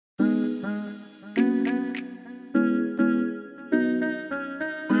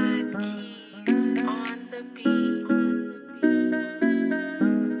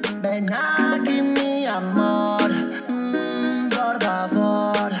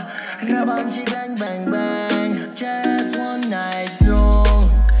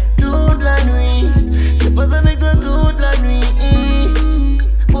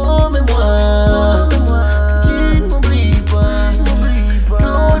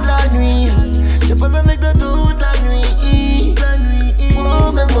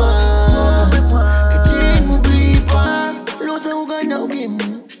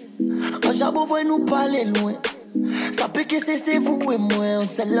c'est vous et moi. On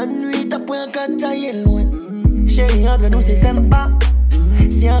sait la nuit, t'as pris un cataille loin. Chérie, entre nous, c'est sympa.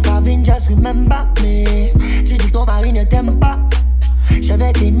 Si un cavine, je suis même pas. Mais si tu ton mari ne t'aime pas, je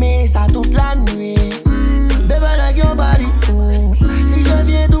vais t'aimer ça toute la nuit. Baby, like your body, oh. Si je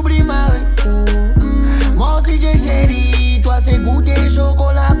viens, t'oublies ma vie, oh. Moi aussi j'ai chéri, toi c'est goûter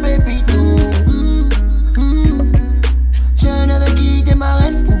chocolat pépito. Je ne vais quitter ma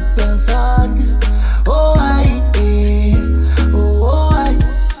reine pour personne. Oh aïe, eh. Oh oh aïe.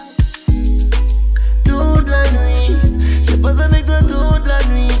 Toute la nuit, je passe avec toi toute la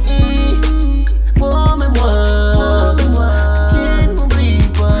nuit. Promets-moi que tu ne m'oublies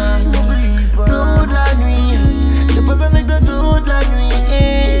pas. Toute la nuit, je passe avec toi toute la nuit.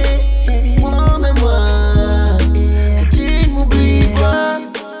 Promets-moi que tu ne m'oublies pas.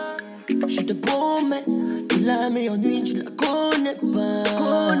 Je te promets que la meilleure nuit tu la connais pas.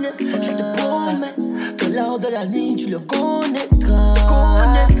 Je te promets que l'heure de la nuit tu le connaîtras.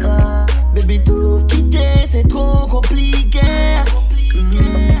 Baby, tout quitter c'est trop compliqué.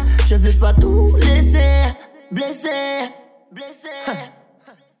 Je veux pas tout laisser blesser.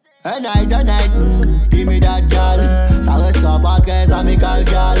 A night, give me that gal. Ça restera pas très amical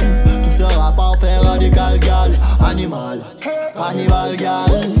gal. Tout sera parfait radical gal. Animal, cannibal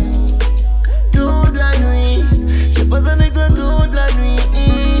gal. Toute la nuit, je passe avec toi toute la nuit.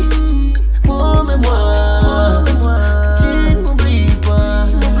 Promets-moi que tu ne m'oublies pas.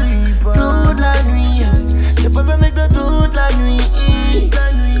 Toute la nuit, je passe avec toi toute la nuit.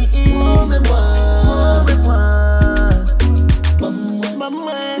 Promets-moi. Maman,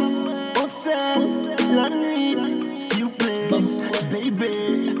 on s'aime la nuit, s'il vous plaît. Baby,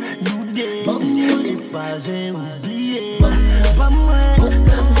 nous deux, et pas j'ai oublié. Maman, on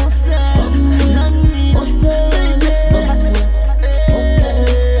s'aime la nuit, on s'aime.